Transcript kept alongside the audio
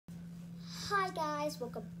Hi guys,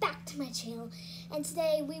 welcome back to my channel, and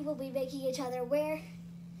today we will be making each other wear.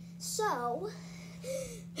 So,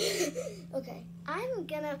 okay, I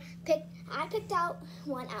picked out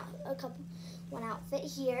one outfit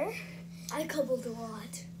here. I coupled a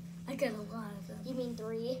lot. I got a lot of them. You mean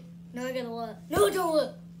 3? No, I got a lot. No, don't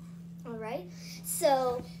look. All right,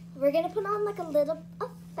 so we're gonna put on like a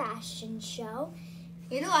fashion show.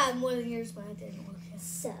 You know I have more than yours, but I didn't look yet.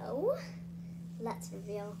 So, let's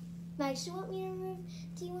reveal. Max, do you want to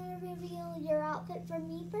reveal your outfit for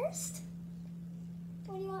me first?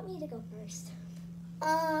 Or do you want me to go first?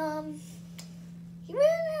 I'm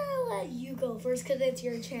gonna let you go first because it's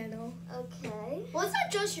your channel. Okay. Well, it's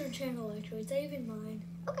not just your channel, actually. It's even mine.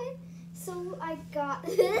 Okay. So I got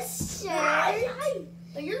this shirt.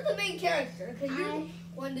 But you're the main character because you're the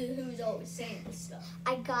one who's always saying this stuff.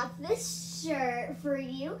 I got this shirt for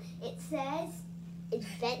you. It says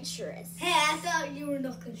adventurous. Hey, I thought you were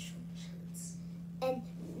not gonna show me shirts. And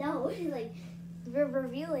no, like we're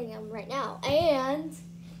revealing them right now. And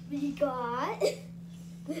we got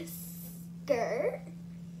this skirt.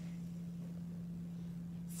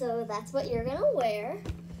 So that's what you're gonna wear.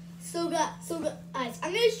 So guys, I'm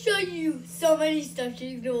gonna show you so many stuff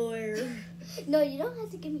she's gonna wear. No, you don't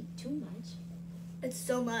have to give me too much. It's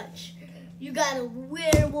so much. You got a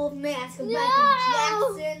werewolf mask of No!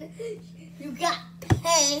 Michael Jackson. You got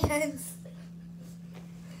pants.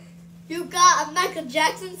 You got a Michael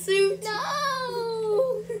Jackson suit.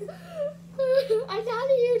 No! I'm not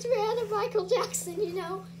a huge fan of Michael Jackson, you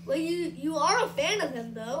know. Well, you are a fan of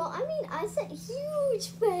him, though. Well, I mean, I said huge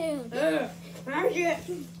fan. Hello.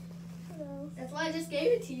 That's why I just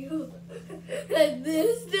gave it to you. And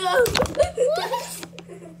this stuff. What?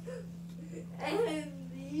 And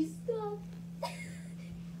these stuff.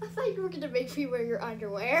 I thought you were gonna make me wear your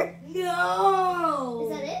underwear. No. Is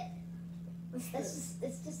that it? What's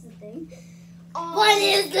It's just a thing. What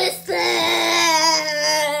is this thing?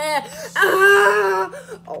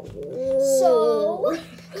 So,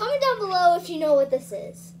 comment down below if you know what this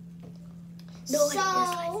is. No,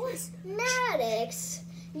 So, Maddox,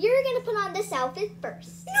 you're gonna put on this outfit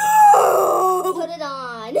first. No. Put it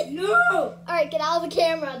on. No. All right, get out of the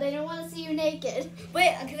camera. They don't want to see you naked.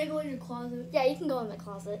 Wait, can I go in your closet? Yeah, you can go in the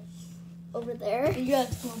closet. Over there. You got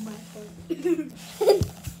to go on my phone.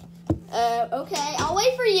 Okay, I'll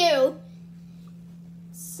wait for you.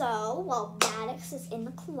 So, while Maddox is in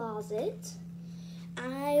the closet,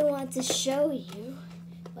 I want to show you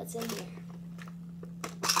what's in here.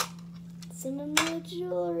 Some of my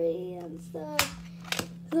jewelry and stuff.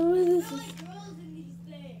 Some of this is... girls in these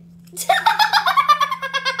things.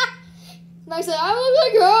 Max said, I look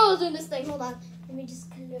like girls in this thing. Hold on. Let me just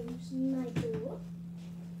close my door.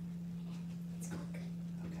 It's all good.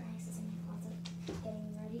 Okay. Max is in my closet getting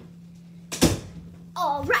ready.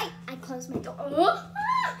 All right. I closed my door.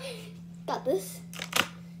 Got this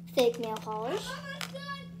fake nail polish.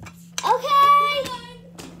 Okay.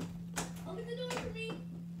 Open the door for me.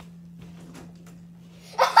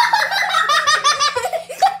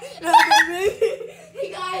 Hey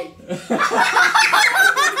guys.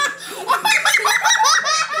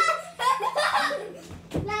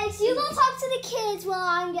 Max, you go talk to the kids while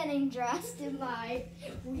I'm getting dressed in my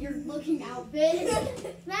weird looking outfit.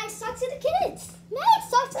 Max, talk to the kids. Max,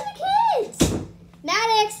 talk to the kids.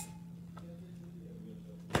 Maddox.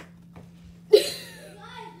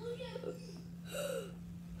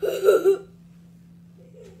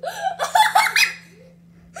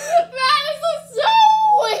 Maddox looks so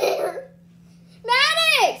weird.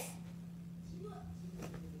 Maddox.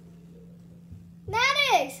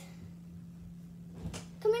 Maddox.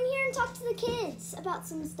 Come in here and talk to the kids about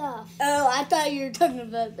some stuff. Oh, I thought you were talking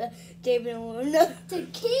about the David and Luna. The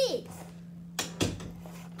kids.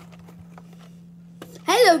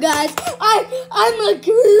 Hello guys, I'm a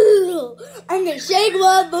girl. I'm gonna shake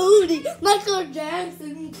my booty, Michael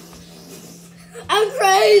Jackson. I'm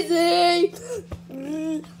crazy.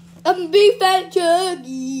 I'm a big fat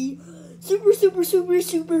chuggy.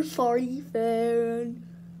 Super party fan.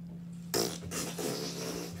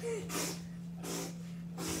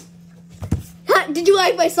 Did you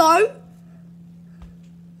like my song?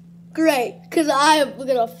 Great, because I'm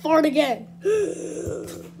gonna fart again.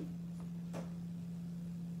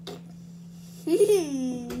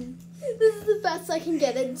 This is the best I can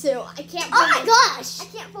get into. I can't. Oh my gosh! I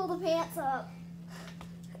can't pull the pants up.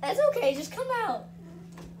 That's okay, just come out.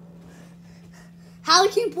 How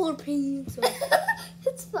can you pull her pants up?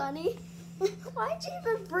 It's funny. Why'd you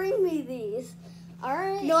even bring me these? All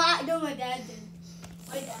right. No, my dad did.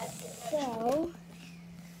 My dad did. So,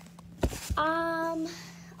 I'll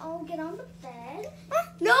get on the bed.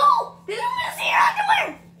 No! They don't want to see your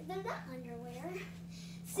underwear! They're not underwear.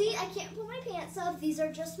 See, I can't pull my pants up. These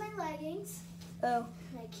are just my leggings. Oh.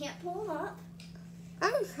 And I can't pull them up.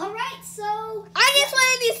 All right, so I guess one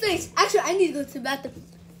of these things. Actually, I need to go to the bathroom.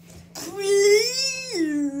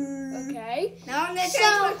 okay. Now I'm gonna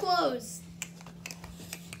change my clothes.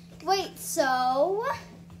 Wait, so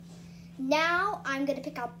now I'm gonna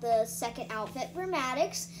pick out the second outfit for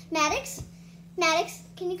Maddox. Maddox,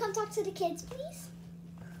 can you come talk to the kids, please?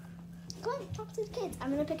 Go on, talk to the kids. I'm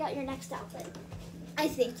gonna pick out your next outfit. I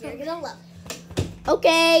think you're gonna love it.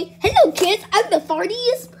 Okay. Hello, kids. I'm the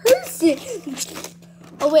fartiest person.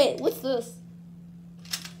 Oh wait, what's this?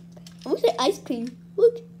 What's the ice cream?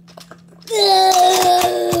 Look.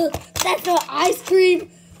 That's not ice cream.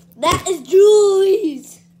 That is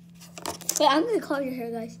Julie's. Wait, I'm gonna comb your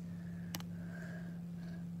hair, guys.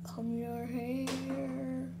 Comb your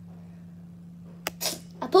hair.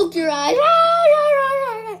 I poked your eye.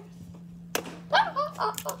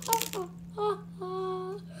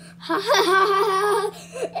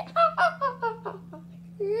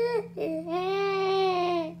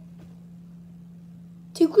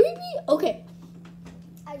 Too creepy? Okay.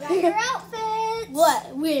 I got your outfit.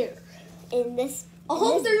 What? Where? In this. I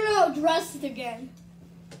hope they're not dressed again.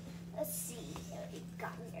 Let's see. What you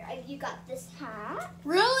got here? You got this hat.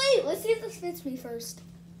 Really? Let's see if this fits me first.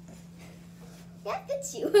 Yeah, it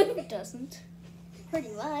fits you. It doesn't.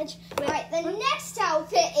 Pretty much. All right, the next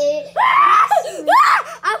outfit is.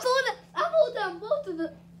 I pulled down both of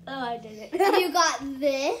them. Oh, I did it. You got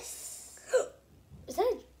this.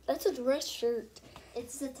 That's a dress shirt.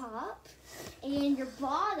 It's the top. And your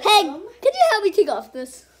bottom. Hey, can you help me take off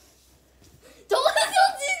this? Don't do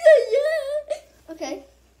that yet. Okay.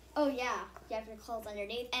 Oh, yeah. You have your clothes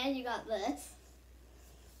underneath. And you got this.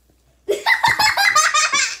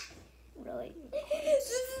 Really?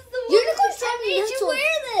 Unicorn made you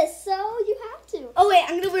wear this, so you have to. Oh, wait,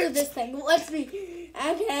 I'm going to wear this thing. Let's see.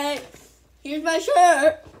 Okay. Here's my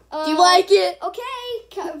shirt. Do you like it?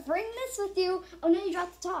 Okay. Bring this with you. Oh, no, you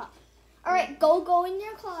dropped the top. All right, go in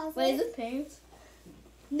your closet. Wait, is this pants?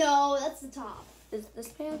 No, that's the top. Is this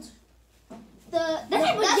pants? That's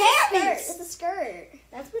pajamas. It's a skirt.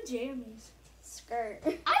 That's pajamas. Skirt. I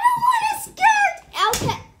don't want a skirt.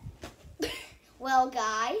 Okay. Well,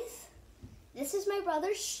 guys, this is my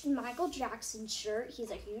brother's Michael Jackson shirt.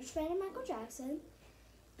 He's a huge fan of Michael Jackson.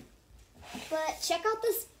 But check out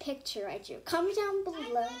this picture I drew. Comment down below.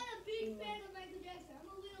 I'm not a big fan of Michael Jackson. I'm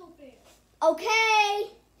a little fan.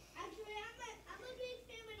 Okay. Actually, I'm a big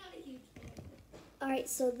fan, but not a huge fan. All right,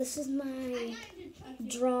 so this is my I'm not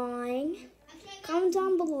into drawing. Actually, Comment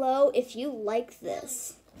down below if you like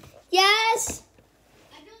this. Yes.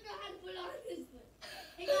 I don't know how to put on this one.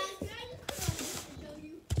 Hey guys, can I just put on this to show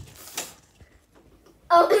you?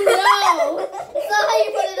 Oh no! That's not how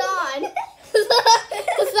you put it on.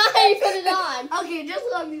 That's not how you put it on. Okay, just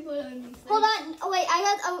let me put on these. Hold on. Oh wait,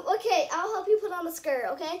 okay, I'll help you put on the skirt.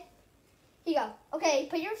 Okay. Here you go. Okay,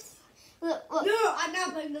 put your. Look. No, I'm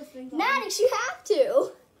not putting this thing on. Maddox, you have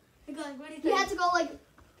to. Hey guys, what do you You think? have to go like.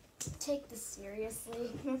 Take this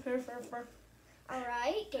seriously. All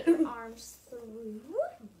right, get your arms through.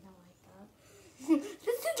 This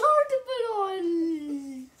is hard to put on.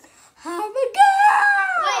 I'm a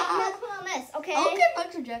girl. Wait, you have to put on this. Okay. I'll get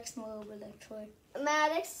Michael Jackson a little bit actually.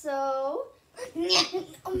 Maddox, so.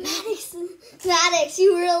 Oh, Maddox, you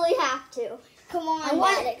really have to. Come on,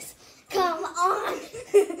 Maddox. Come on.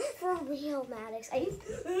 For real, Maddox.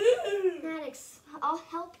 Maddox, I'll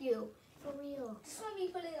help you. For real. Just let me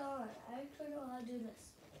put it on. I actually know how to do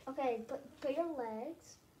this. Okay, put your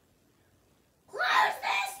legs. Close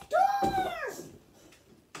this door!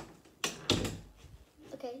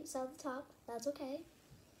 Okay, it's at the top. That's okay.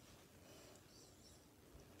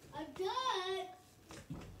 I'm done.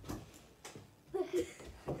 Okay.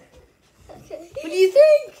 What do you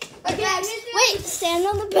think? Okay, wait, stand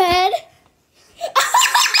on the bed.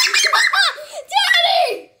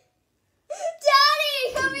 Daddy! Daddy,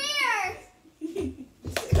 come here!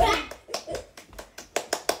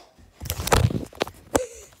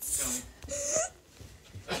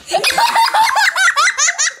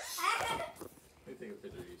 I think a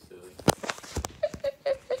picture of you, silly.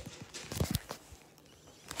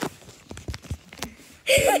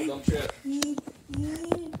 Don't trip.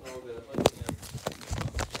 Oh, good. Look at him.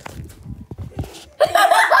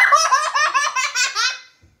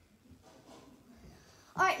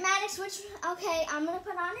 All right, Maddox, okay, I'm going to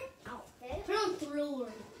put on an outfit. Put on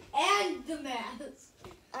Thriller and the mask.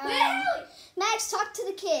 Maddox, talk to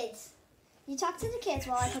the kids. You talk to the kids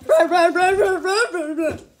while I put this on.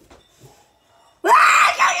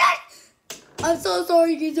 I'm so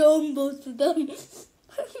sorry to own both of them.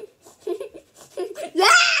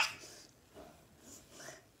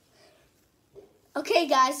 Okay,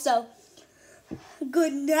 guys, so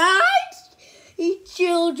good night, you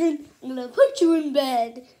children. I'm gonna put you in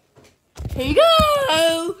bed. Here you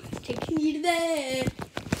go. Taking you to bed.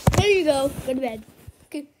 There you go. Go to bed.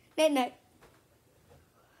 Good night, night.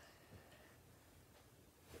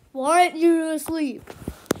 Why aren't you asleep?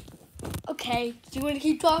 Okay. Do you want to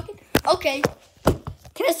keep talking? Okay.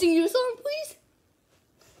 Can I sing you a song, please?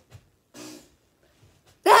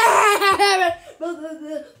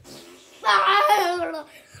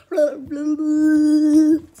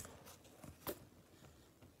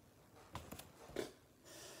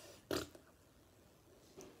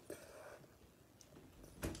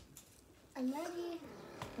 I'm ready.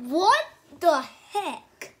 What the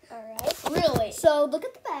heck? Alright. Really? So look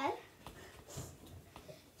at the bed.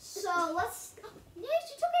 So let's. Yes,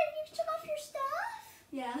 you took off your stuff.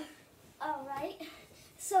 Yeah. All right.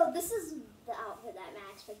 So this is the outfit that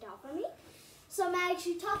Max picked out for me. So Max,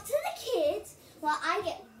 you talk to the kids while I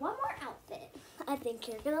get one more outfit. I think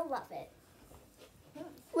you're gonna love it.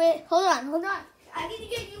 Wait, hold on. I need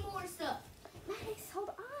to get you more stuff. Max, hold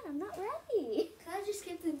on. I'm not ready. Can I just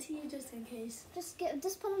give them to you just in case? Just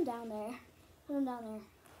put them down there. Put them down there.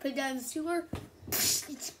 Put it down in the sewer.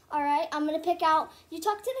 All right. I'm gonna pick out. You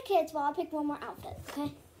talk to the kids while I pick one more outfit.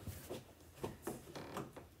 Okay.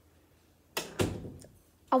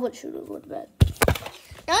 I want you to go to bed.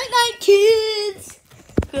 Night, night, kids.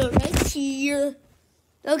 Go right here.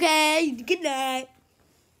 Okay. Good night.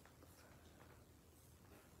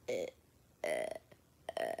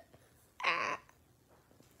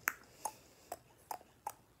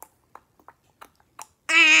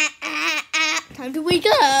 Time to wake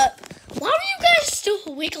up. Why are you guys still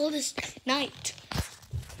awake all this night?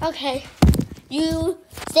 Okay. You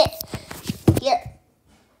sit here.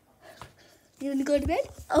 You want to go to bed?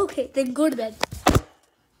 Okay, then go to bed.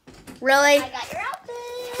 Really? I got your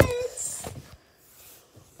outfits.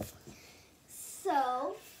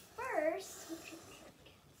 So first,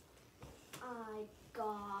 I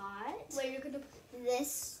got Wait, you're gonna.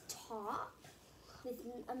 this top with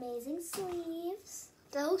amazing sleeves.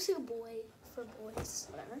 That looks like a boy for boys.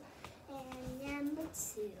 Whatever. And number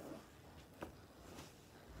 2.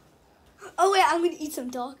 Oh wait, I'm gonna eat some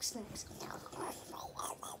dog snacks.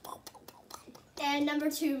 And number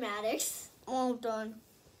 2, Maddox. All done.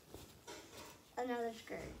 Another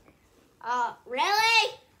skirt.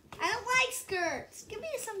 Really? I don't like skirts. Give me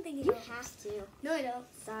something You else. have to. No, I don't.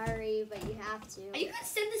 Sorry, but you have to. Are you gonna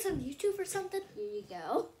send this on YouTube or something? Here you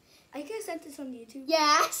go. Are you gonna send this on YouTube?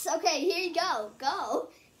 Yes. Okay, here you go. Go.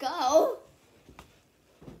 Go.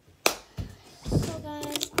 So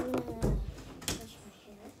guys, I'm gonna brush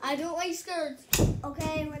my I don't like skirts. hair.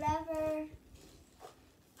 Okay, whatever.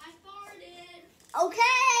 I farted.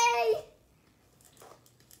 Okay.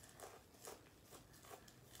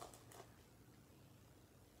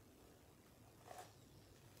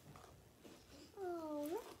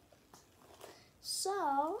 Alright.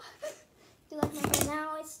 So, do you like my hair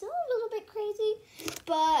now? It's still a little bit crazy,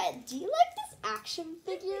 but do you like this action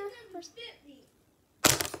figure?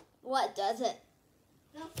 What does it?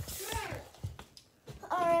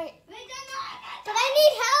 Alright. But I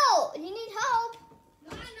need help. You need help.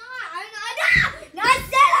 No, I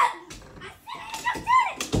said it.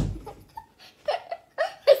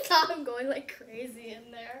 I thought I'm going like crazy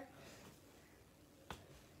in there.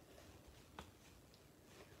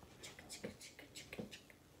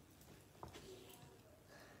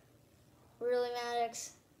 Really,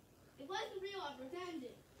 Maddox? It wasn't real. I pretended.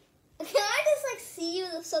 Can I just like see you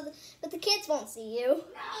but the kids won't see you?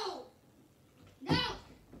 No. No.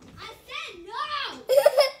 I said no.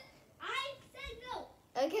 I said no.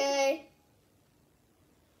 Okay.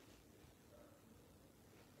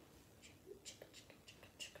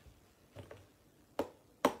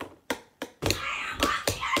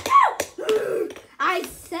 I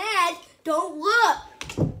said don't look.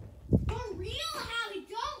 For real, Hallie,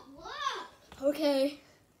 don't look. Okay.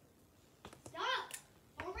 Stop.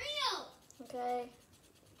 For real. Okay.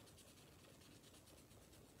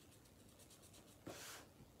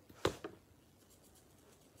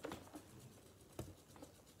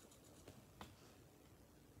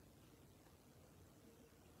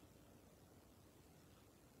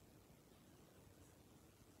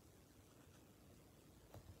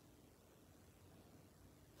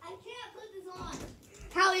 I can't put this on.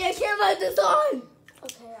 Hallie, I can't put this on.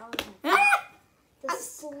 Okay, on Ah! the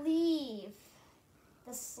sleeve.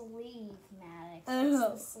 The sleeve, Maddox.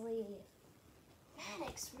 Oh. It's the sleeve.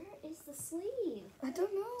 Maddox, where is the sleeve? I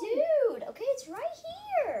don't know. Dude, okay, it's right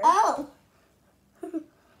here. Oh.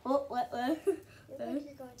 What? You look like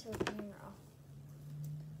you're going to a funeral.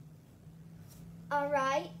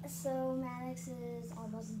 Alright, so Maddox is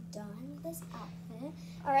almost done with this outfit.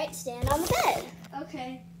 Alright, stand on the bed.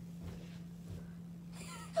 Okay.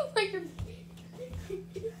 Like your...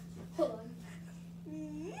 Hold on.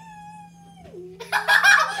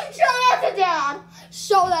 Show that to Dad.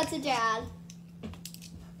 Show that to Dad.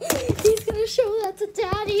 He's gonna show that to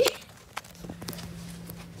Daddy.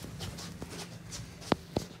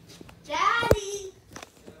 Daddy,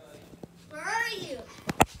 where are you?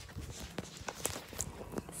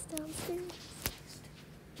 It's downstairs.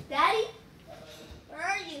 Daddy, where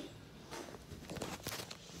are you?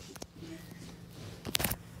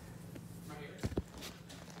 Right here.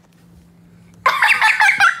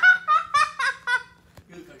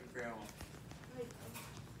 You look like a grandma.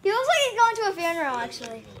 He looks like he's going to a funeral,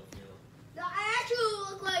 actually. No, I actually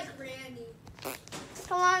look like Granny.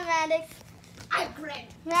 Come on, Maddox. I'm Granny.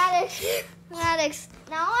 Maddox.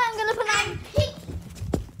 Now I'm gonna put on pink.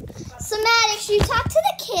 So Maddox, you talk to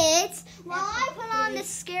the kids while I put on this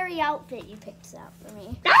scary outfit you picked out for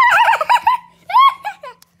me.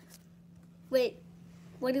 Wait,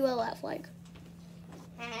 what do I laugh like?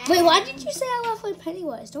 Wait, why did you say I laugh like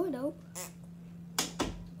Pennywise? No, I don't.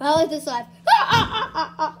 I like this laugh.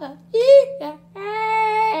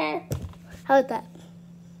 How about that?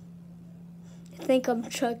 I think I'm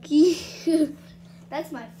Chucky.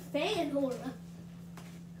 That's my fan horror.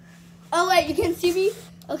 Oh wait, you can't see me?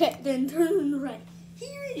 Okay, then turn right.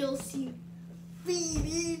 Here you'll see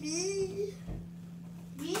me.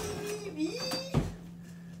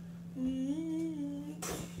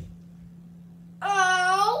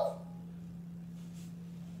 Oh!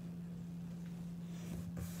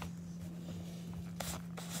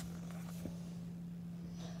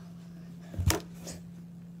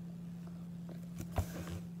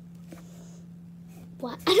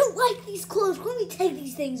 What? I don't like these clothes. Let me take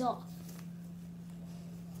these things off.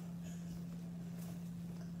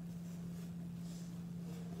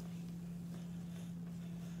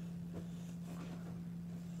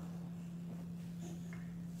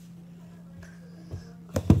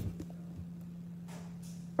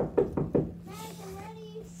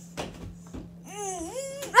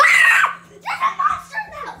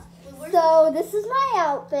 So this is my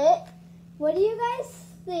outfit. What do you guys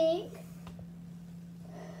think?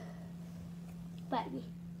 Bite me.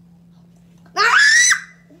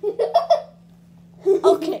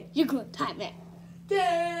 Okay, you're good. Time it.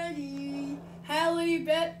 Daddy, Hallie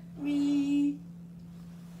bet me.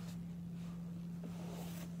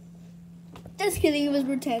 Just kidding, it was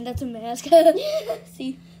pretend. That's a mask.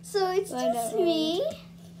 See? So it's I just know. me.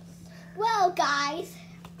 Well, guys,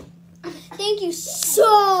 thank you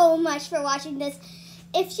so much for watching this.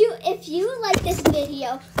 If you like this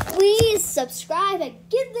video, please subscribe and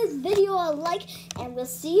give this video a like, and we'll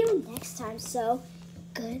see you next time. So,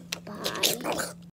 good.